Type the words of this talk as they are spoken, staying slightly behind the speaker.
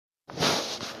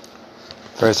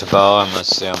First of all, I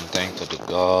must say I'm thankful to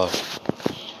God,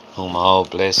 whom all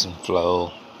blessings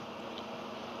flow.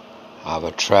 Our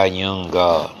triune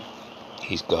God.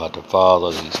 He's God the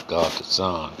Father, He's God the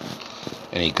Son,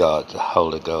 and He's God the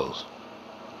Holy Ghost.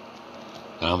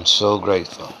 And I'm so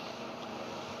grateful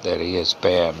that He has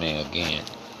spared me again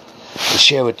to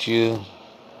share with you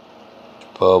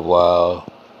for a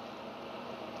while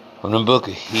from the book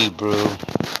of Hebrew,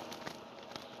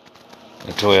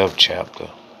 the 12th chapter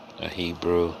of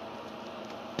Hebrew.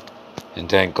 And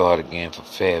thank God again for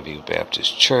Fairview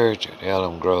Baptist Church at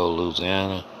Elm Grove,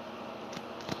 Louisiana,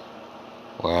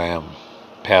 where I am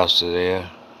pastor there,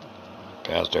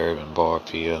 Pastor Irvin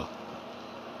Barfield.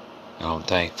 And I'm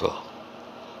thankful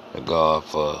to God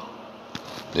for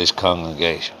this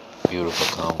congregation,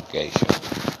 beautiful congregation.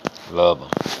 Love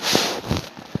them.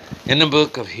 In the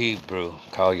book of Hebrew,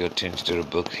 call your attention to the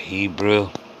book of Hebrew,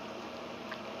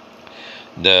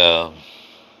 the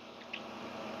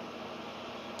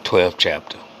 12th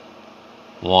chapter,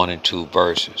 1 and 2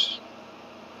 verses.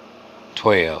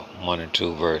 12, 1 and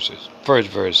 2 verses. First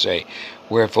verse say,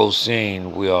 wherefore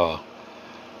seeing we are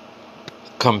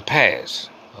compassed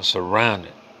or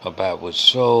surrounded about with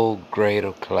so great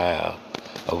a cloud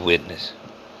of witness,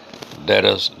 let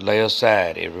us lay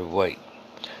aside every weight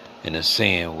and the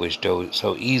sin which doth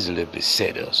so easily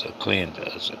beset us or cleanse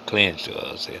to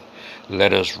us, and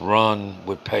let us run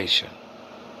with patience,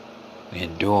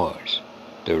 endurance,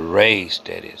 the race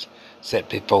that is set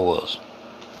before us.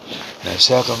 Now,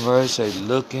 second verse say,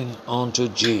 looking unto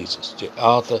Jesus, the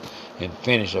author and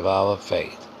finisher of our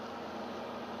faith.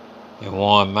 And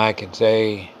one might can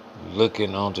say,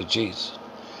 looking unto Jesus,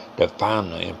 the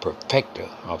founder and perfecter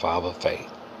of our faith,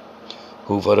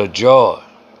 who for the joy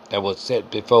that was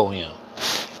set before him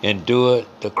endured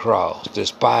the cross,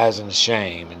 despising the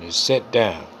shame, and is set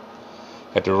down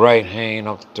at the right hand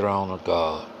of the throne of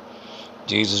God.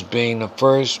 Jesus, being the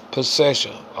first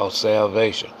possession of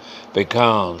salvation,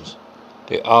 becomes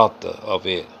the author of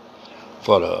it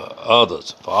for the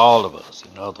others, for all of us,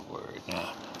 in other words.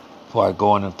 Now, before I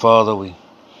go any further, we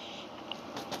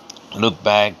look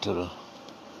back to the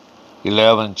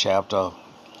 11th chapter of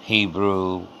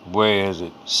Hebrew, where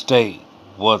it state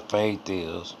what faith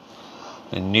is.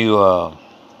 The New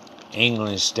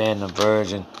English Standard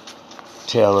Version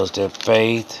tell us that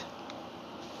faith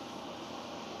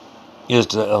is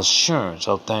the assurance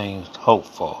of things hoped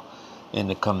for and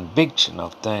the conviction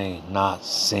of things not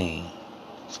seen.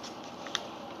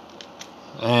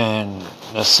 And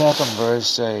the second verse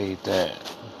say that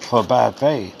for by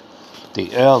faith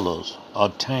the elders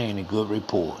obtained a good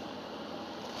report.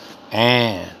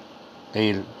 And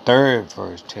the third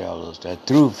verse tells us that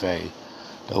through faith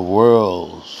the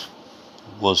world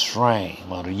was framed,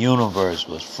 or the universe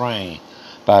was framed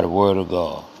by the word of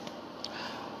God.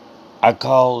 I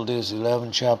call this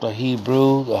 11th chapter of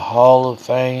Hebrew the Hall of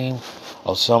Fame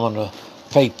of some of the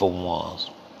faithful ones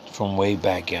from way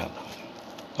back yonder,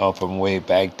 or from way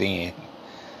back then.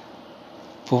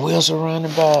 For we are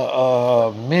surrounded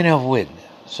by many of witness.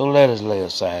 So let us lay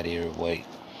aside every weight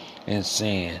and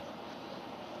sin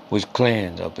which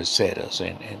cleanse or beset us,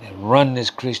 and run this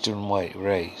Christian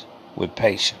race with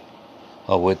patience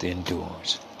or with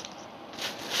endurance.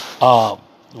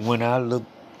 When I look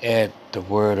at the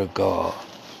Word of God,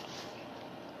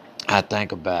 I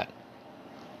think about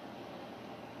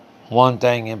one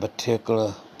thing in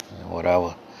particular, and what I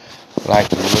would like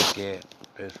to look at,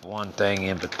 this one thing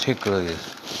in particular is,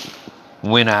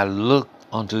 when I look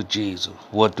unto Jesus,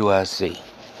 what do I see?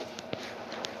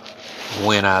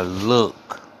 When I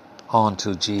look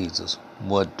unto Jesus,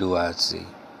 what do I see?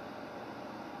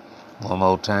 One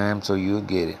more time so you'll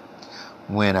get it.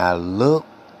 When I look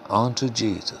unto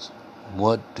Jesus,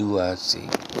 what do I see?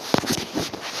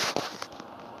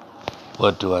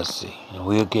 What do I see? And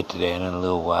we'll get to that in a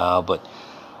little while, but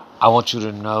I want you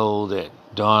to know that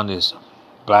during this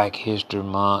Black History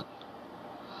Month,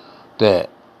 that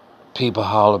people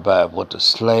holler about what the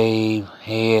slave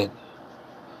had.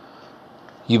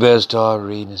 You better start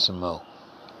reading some more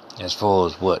as far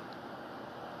as what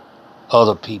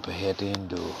other people had to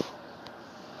endure.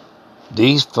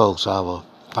 These folks, our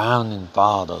founding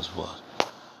fathers,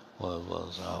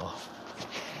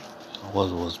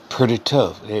 was pretty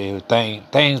tough.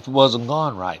 Things wasn't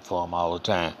going right for them all the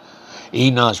time.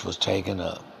 Enoch was taken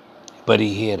up, but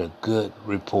he had a good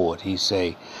report. He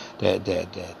say that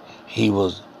he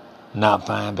was not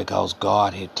fine because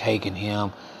God had taken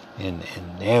him, and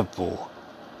therefore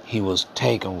he was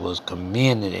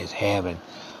commended as having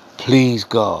pleased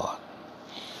God.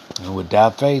 And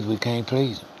without faith, we can't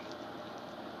please him.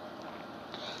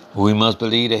 We must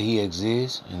believe that he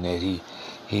exists and that he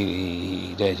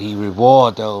that he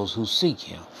reward those who seek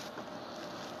him.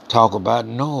 Talk about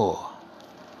Noah,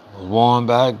 was warned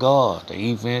by God,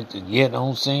 the event yet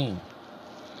unseen.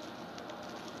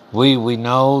 We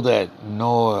know that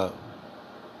Noah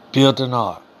built an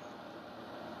ark.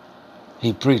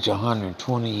 He preached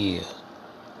 120 years.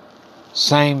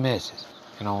 Same message,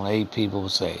 and only 8 people were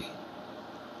saved.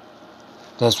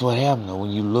 That's what happened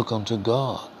when you look unto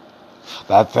God.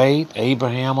 By faith,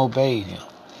 Abraham obeyed him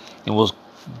and was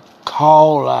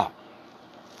called out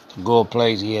to go a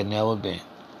place he had never been.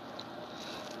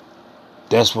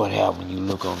 That's what happened when you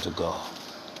look unto God.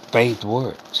 Faith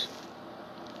works.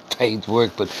 Faith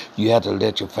works, but you have to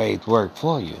let your faith work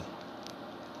for you.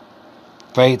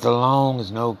 Faith alone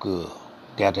is no good.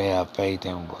 You got to have faith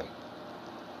and work.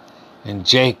 And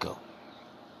Jacob,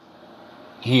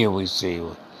 here we see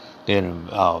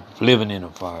living in a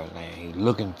foreign land. He's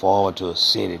looking forward to a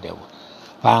city that was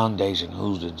foundation,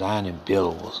 whose design and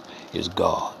builder is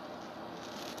God.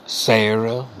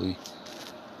 Sarah, we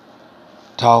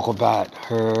talk about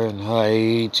her and her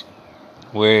age,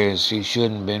 whereas she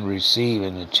shouldn't have been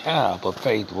receiving a child, but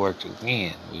faith works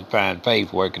again. We find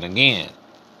faith working again.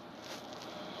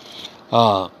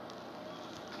 All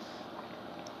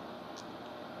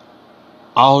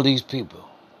these people,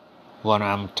 what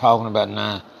I'm talking about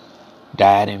now,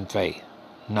 died in faith,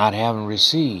 not having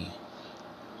received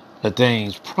the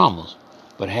things promised,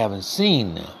 but having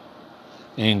seen them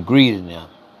and greeted them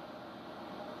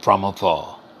from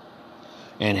afar,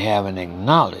 and having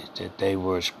acknowledged that they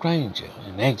were a stranger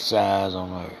and exiles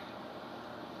on earth.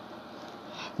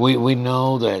 We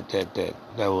know that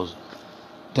there was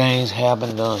things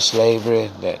happened during slavery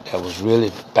that was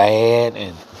really bad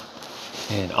and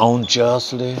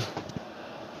unjustly.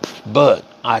 But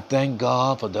I thank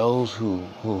God for those who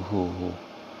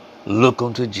look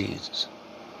unto Jesus,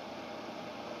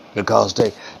 because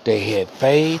they had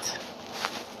faith.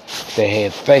 They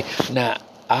had faith. Now,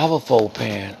 our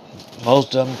foreparents,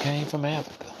 most of them came from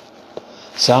Africa.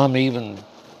 Some even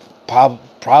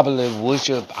probably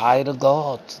worship idol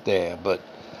gods there. But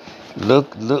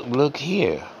look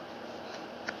here.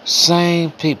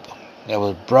 Same people that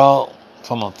was brought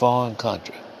from a foreign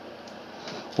country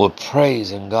were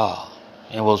praising God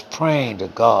and was praying to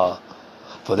God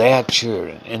for their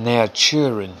children and their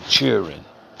children.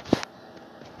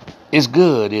 It's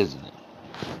good, isn't it?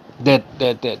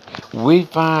 That we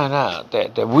find out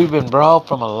that we've been brought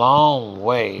from a long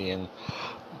way and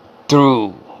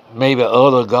through maybe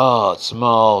other gods,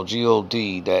 small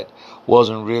G-O-D, that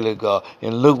wasn't really God.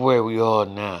 And look where we are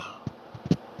now.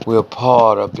 We're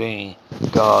part of being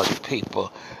God's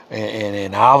people.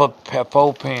 And our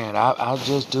foreparents, I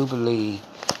just do believe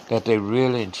that they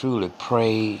really and truly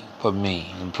prayed for me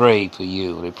and prayed for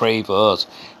you. They prayed for us,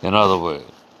 in other words.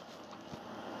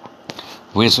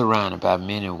 We're surrounded by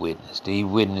many witnesses. These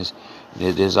witnesses,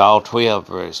 there's all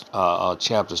 12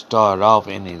 chapters started off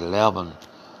in the 11th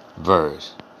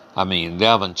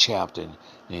chapter, and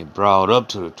it brought up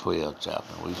to the 12th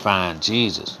chapter. We find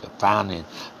Jesus, the founding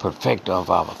perfecter of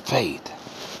our faith.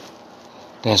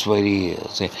 That's what he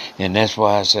is. And that's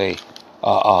why I say,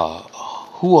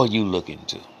 who are you looking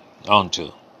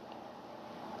unto?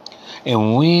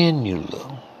 And when you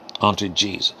look unto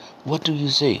Jesus, what do you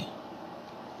see?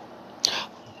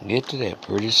 I'll get to that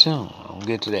pretty soon.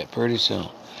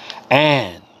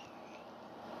 And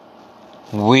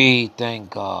we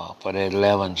thank God for that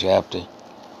 11th chapter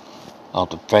of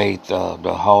the faith,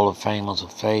 the Hall of Famers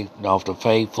of faith, of the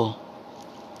faithful.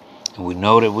 And we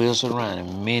know that we're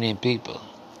surrounded many people,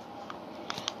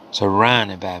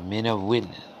 surrounded by many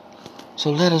witnesses.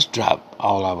 So let us drop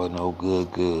all our no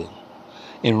good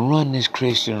and run this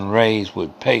Christian race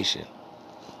with patience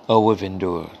or with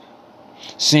endurance.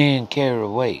 Sin carry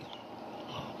weight.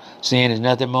 Sin is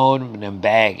nothing more than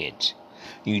baggage.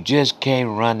 You just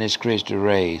can't run this Christian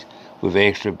race with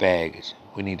extra baggage.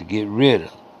 We need to get rid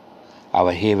of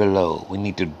our heavy load. We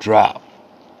need to drop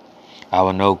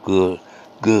our no good.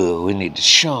 We need to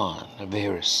shun the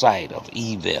very sight of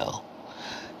evil.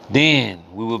 Then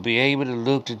we will be able to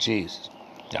look to Jesus,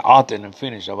 the author and the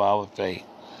finisher of our faith.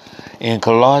 In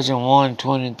Colossians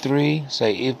 1:23,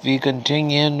 say, if you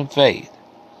continue in the faith,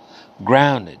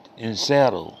 grounded and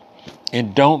settled,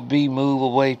 and don't be moved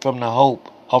away from the hope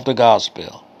of the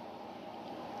gospel,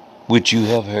 which you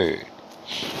have heard.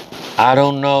 I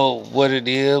don't know what it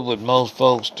is with most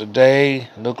folks today.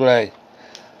 Look like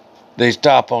they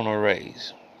stop on a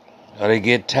race, or they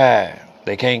get tired.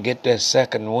 They can't get that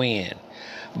second wind.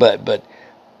 But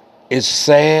it's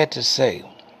sad to say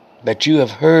that you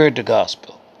have heard the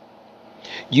gospel.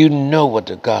 You know what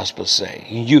the gospel say.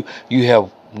 You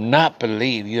have not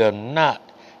believed. You have not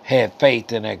had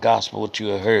faith in that gospel what you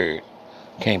have heard,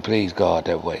 can't please God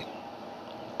that way.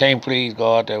 Can't please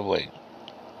God that way.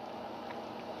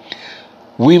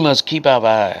 We must keep our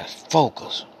eyes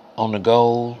focused on the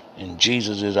goal, and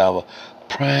Jesus is our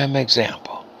prime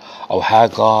example of how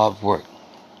God works,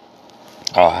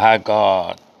 or how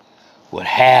God would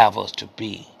have us to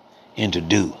be and to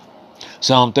do.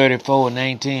 Psalm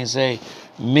 34:19 say,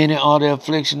 many are the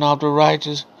affliction of the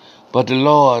righteous, but the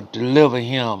Lord deliver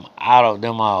him out of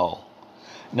them all.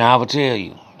 Now I will tell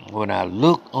you, when I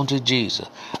look unto Jesus,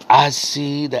 I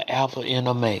see the Alpha and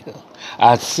Omega.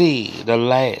 I see the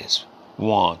last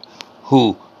one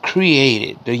who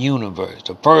created the universe,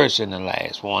 the first and the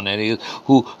last one, that is,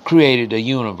 who created the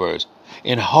universe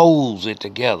and holds it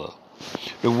together.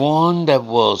 The one that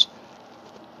was,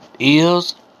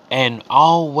 is, and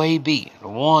always be. The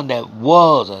one that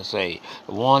was, I say.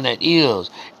 The one that is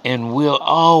and will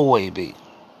always be.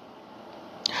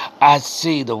 I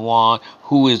see the one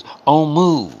who is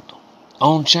unmoved,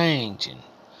 unchanging,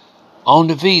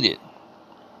 undefeated,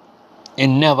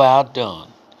 and never outdone.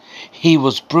 He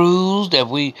was bruised that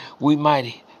we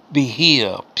might be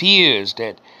healed, pierced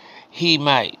that he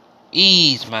might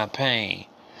ease my pain,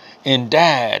 and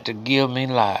died to give me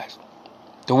life.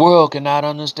 The world cannot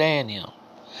understand him.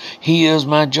 He is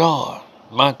my joy,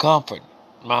 my comfort,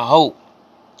 my hope.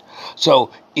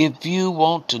 So if you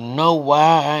want to know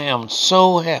why I am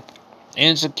so happy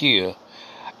and secure,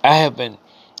 I have been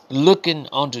looking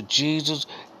unto Jesus,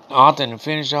 author and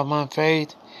finisher of my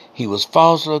faith. He was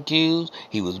falsely accused.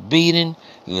 He was beaten.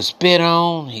 He was spit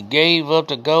on. He gave up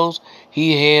the ghost.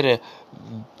 He had a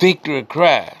victory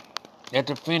cry at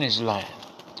the finish line.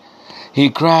 He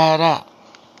cried out.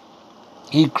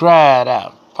 He cried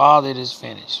out, Father, it is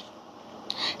finished.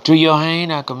 To your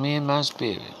hand I commend my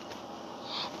spirit.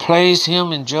 Placed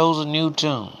him in Joseph's new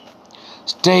tomb.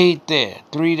 Stayed there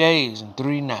 3 days and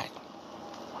 3 nights.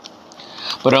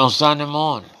 But on Sunday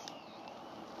morning,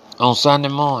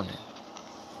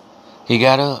 he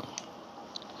got up.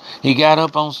 He got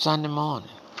up on Sunday morning.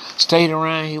 Stayed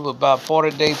around here with about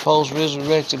 40 days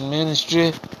post-resurrection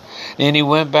ministry. Then he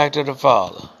went back to the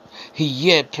Father. He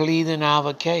yet pleading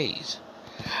our case.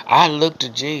 I look to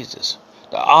Jesus,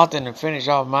 the author and the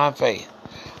finisher of my faith.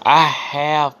 I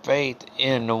have faith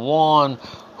in the one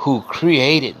who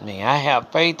created me. I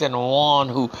have faith in the one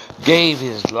who gave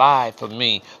his life for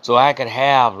me so I could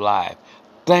have life.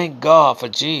 Thank God for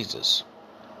Jesus,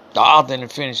 the author and the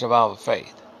finisher of our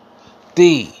faith.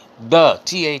 The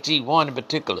T-H-E, one in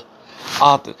particular,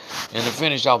 author and the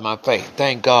finisher of my faith.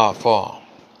 Thank God for him.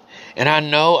 And I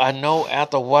know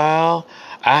after a while,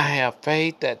 I have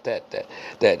faith that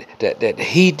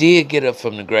he did get up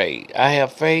from the grave. I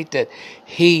have faith that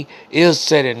he is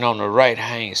sitting on the right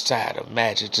hand side of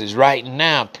majesty right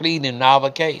now, pleading our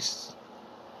case.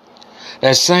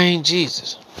 That same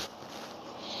Jesus,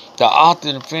 the author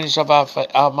and finisher of our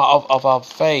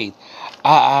faith.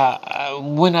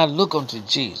 When I look unto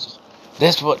Jesus,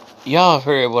 that's what y'all have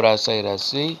heard what I say that I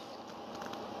see.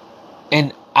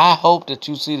 And I hope that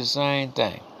you see the same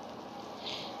thing.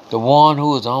 The one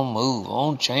who is unmoved,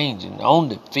 unchanging,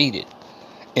 undefeated,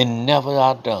 and never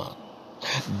outdone.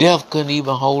 Death couldn't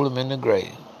even hold him in the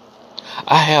grave.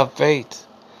 I have faith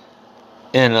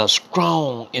in a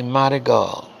strong and mighty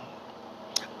God.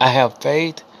 I have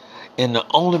faith in the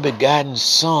only begotten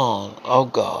Son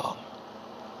of God.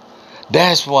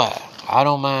 That's why I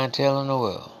don't mind telling the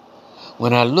world.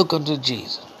 When I look unto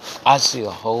Jesus, I see a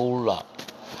whole lot.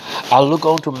 I look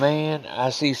unto man, I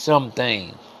see some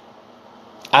things.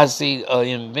 I see an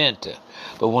inventor.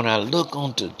 But when I look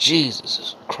unto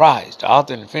Jesus Christ, the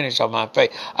author and finisher of my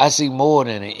faith, I see more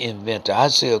than an inventor. I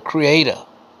see a creator.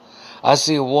 I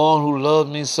see a one who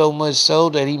loved me so much so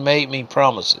that he made me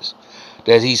promises.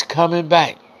 That he's coming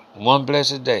back one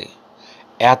blessed day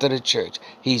after the church.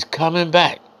 He's coming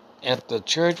back at the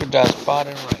church without spot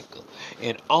and wrinkle.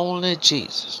 And only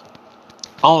Jesus,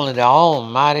 only the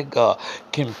Almighty God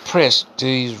can press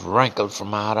these wrinkles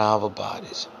from out of our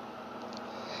bodies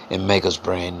and make us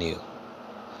brand new.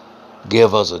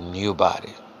 Give us a new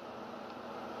body.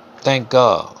 Thank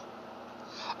God.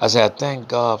 I thank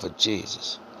God for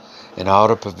Jesus and all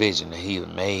the provision that he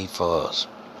made for us.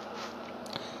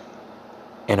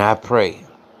 And I pray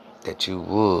that you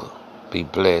would be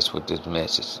blessed with this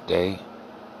message today.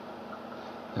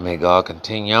 And may God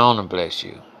continue on to bless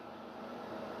you.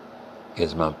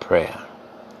 Is my prayer.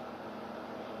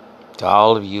 To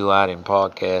all of you out in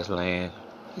podcast land,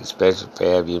 especially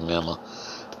Fairview member,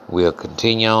 we'll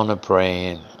continue on to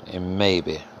praying, and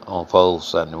maybe on Fold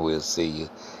Sunday we'll see you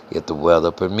if the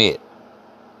weather permit.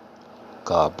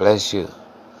 God bless you.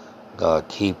 God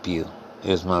keep you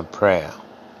is my prayer.